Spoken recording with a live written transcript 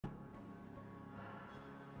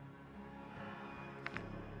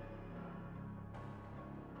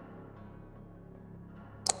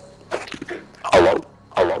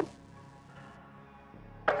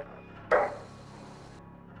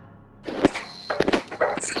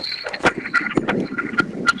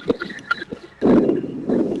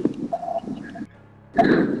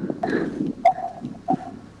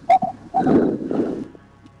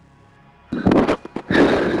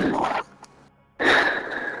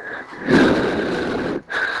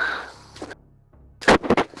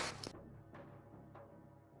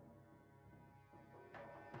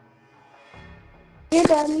Hey,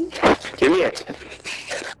 Daddy. Give me it.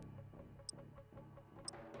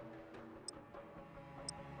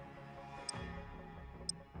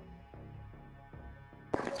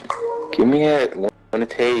 Give me it. Want to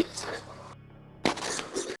taste.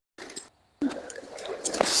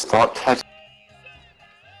 Stop touching.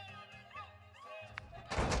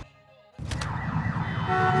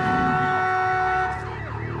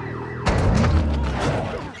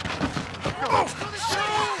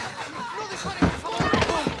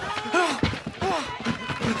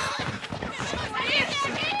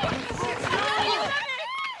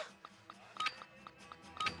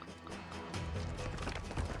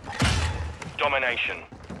 Domination.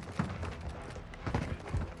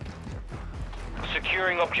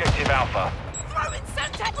 Securing objective Alpha. Throwing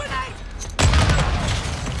Semtex grenade!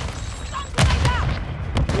 Stun grenade out!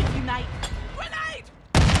 With you, mate. Grenade!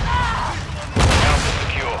 Alpha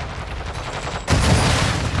secure.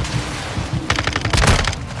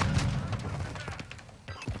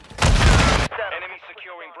 Enemy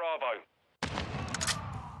securing Bravo.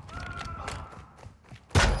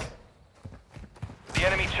 The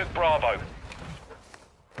enemy took Bravo.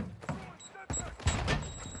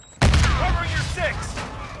 Covering your 6!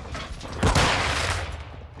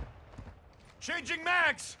 Changing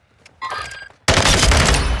mags!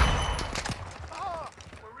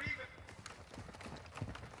 We're even.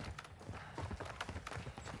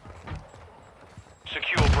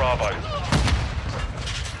 Secure Bravo.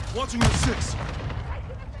 Watching your 6.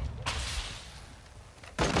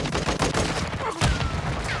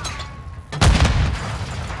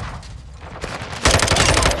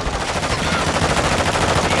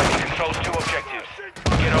 Controls 2 objectives.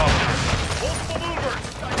 Get after it. Multiple movers!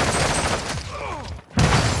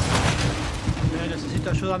 Necesito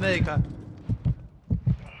ayuda médica.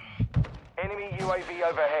 Enemy UAV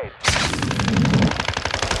overhead.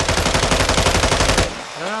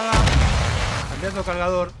 Nada. Cambiando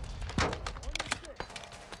cargador.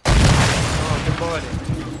 No, qué pobre.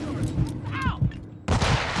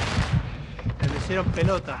 Le hicieron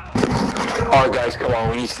pelota. Alright guys, come on,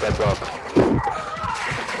 we need to step up.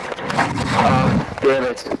 Damn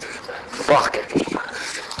it. Fuck.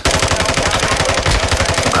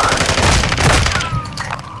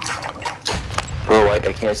 Bro, I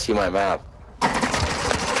can't see my map.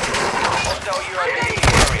 Hostile UAV in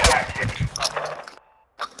the area.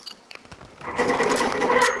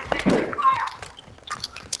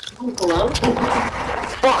 Hello?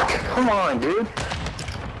 Fuck, come on, dude.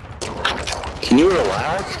 Can you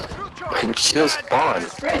relax? I just spawned.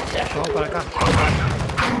 Vamos para acá.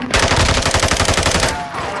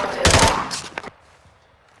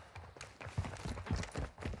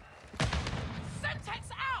 Semtex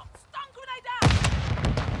out! Stun grenade out!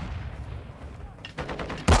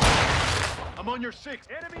 I'm on your 6.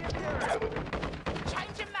 Enemy in the area!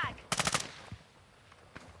 Changing mag!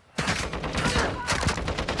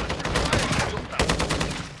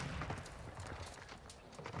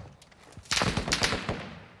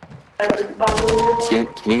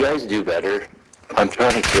 Can you guys do better? I'm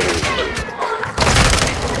trying to kill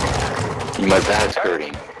you. My back's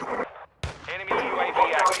hurting. Enemy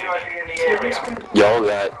UAV active. Y'all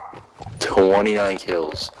got 29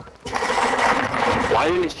 kills. Why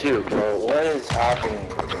didn't you shoot, bro? What is happening?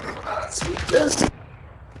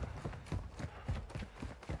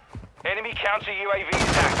 Enemy counter UAV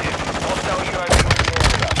is active. Hostile UAV in the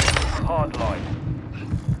area. Hard line.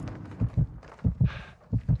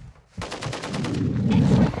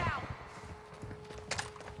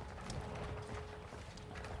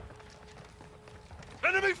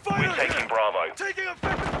 Enemy fire! We're taking Bravo. Taking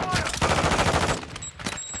effective fire!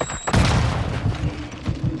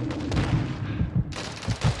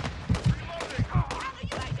 Counter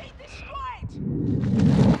UAV destroyed!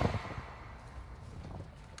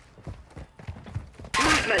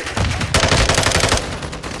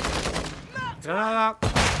 Granada.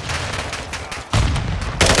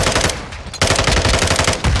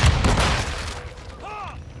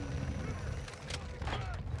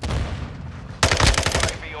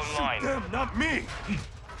 UAV online. Them, not me!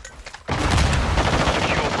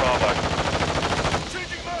 Secure Bravo.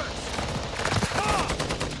 Changing mags!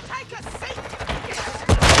 Take a seat!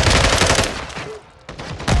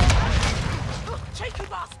 Cheeky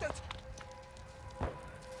bastard!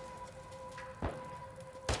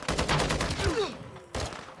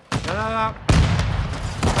 Granada.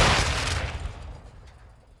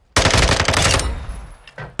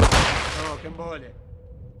 No, qué embole.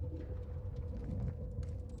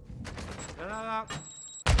 Granada.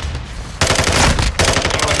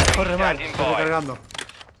 Corre mal, Standing estoy by. recargando.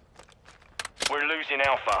 We're losing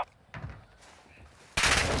Alpha.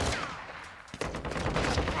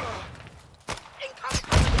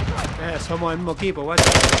 Somos el mismo equipo, guacho.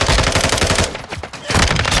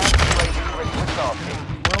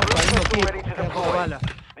 Vamos para el mismo equipo. Queda poco bala.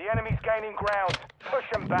 The enemy's gaining ground. Push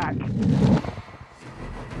them back.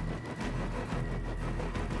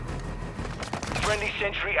 Friendly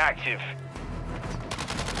sentry active.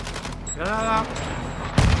 Granada.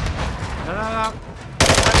 Granada.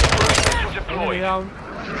 Missile Enemy deployed. down.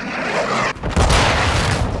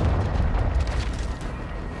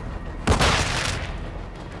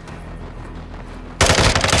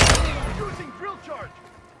 Using drill charge.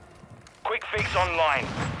 Quick fix online.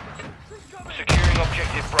 Securing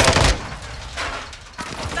objective Bravo.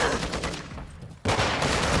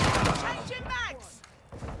 Changing mags.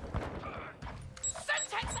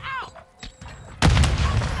 Semtex out.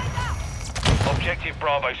 Objective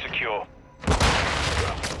Bravo secure.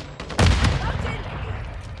 Loading.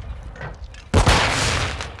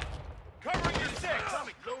 Covering your six.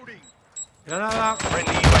 Loading. Granada.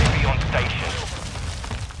 Friendly UAV on station.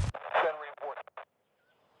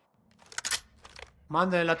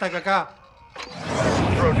 Manden el ataque acá.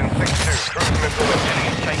 Trojan 6-2. Cruise missile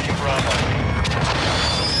enemy taking Bravo.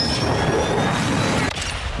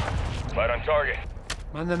 Right on target.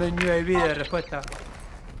 Mándame un UAV de respuesta.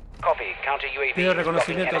 Copy. Counter UAV. Pido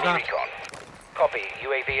reconocimiento acá. Copy.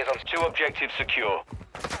 UAV is on. Two objectives secure.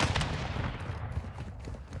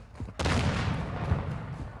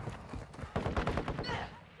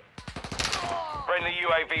 Friendly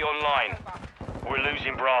UAV online. We're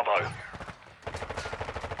losing Bravo.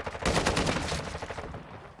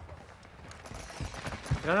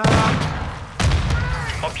 Granada.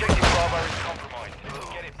 Objective Bravo is compromised.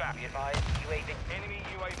 Get it back. Be advised, UAV. Enemy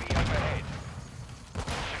UAV overhead.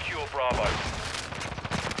 Secure Bravo.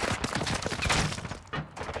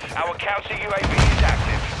 Our counter UAV is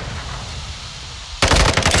active.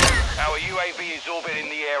 Our UAV is orbiting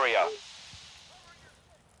the area.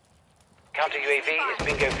 Counter UAV is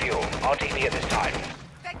bingo fuel. RTB at this time.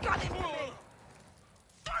 They're gunning for me.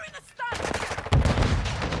 Throwing a stun.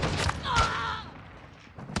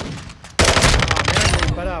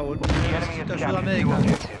 Pará, boludo. Necesito ayuda médica.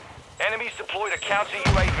 Enemies deployed a counter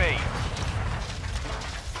UAV.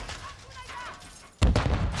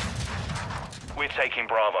 We're taking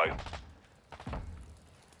Bravo.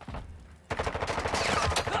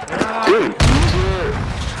 Dude, user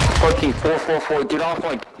fucking 444, get off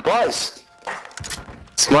my bus!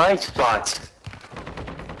 It's my spot.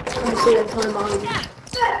 Get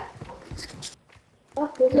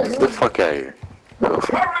the fuck out of here.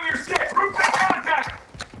 Covering your six. Route to contact.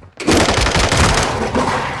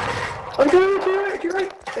 Oh, you're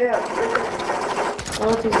right. Yeah.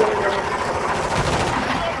 Oh, he's getting there.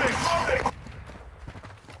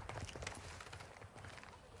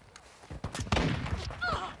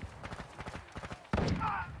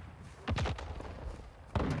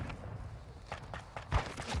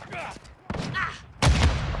 Loading.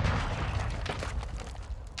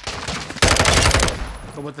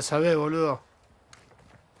 ¿Cómo te sabés, boludo?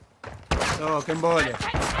 No, qué embole.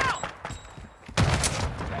 Semtex out.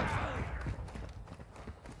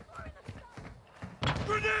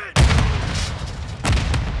 Grenade.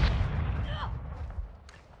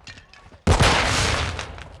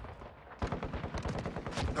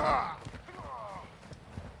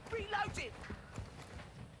 Reloading.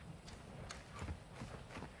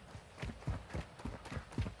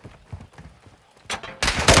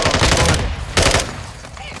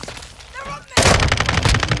 They're on me.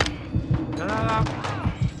 Granada.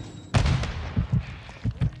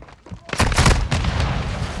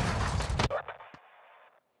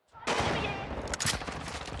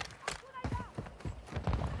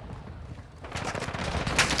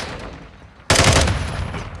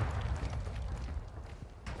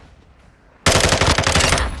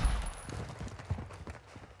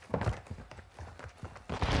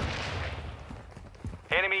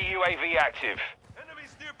 Enemy UAV active.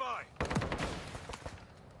 Enemies nearby.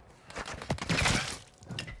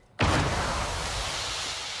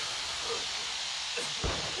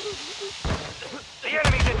 The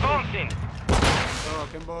enemy's advancing. No,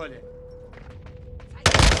 qué embole.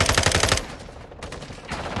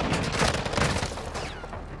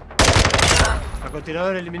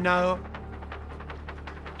 Francotirador eliminado.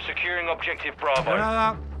 Securing objective Bravo.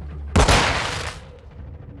 Granada.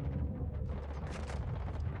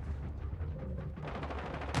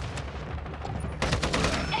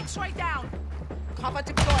 X-ray down. Cover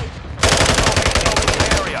deployed.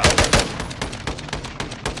 Area.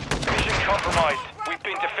 Mission compromised. We've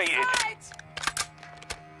been defeated. Right.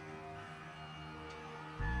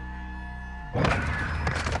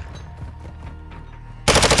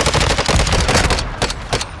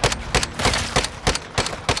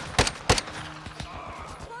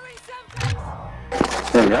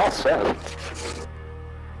 Y'all suck.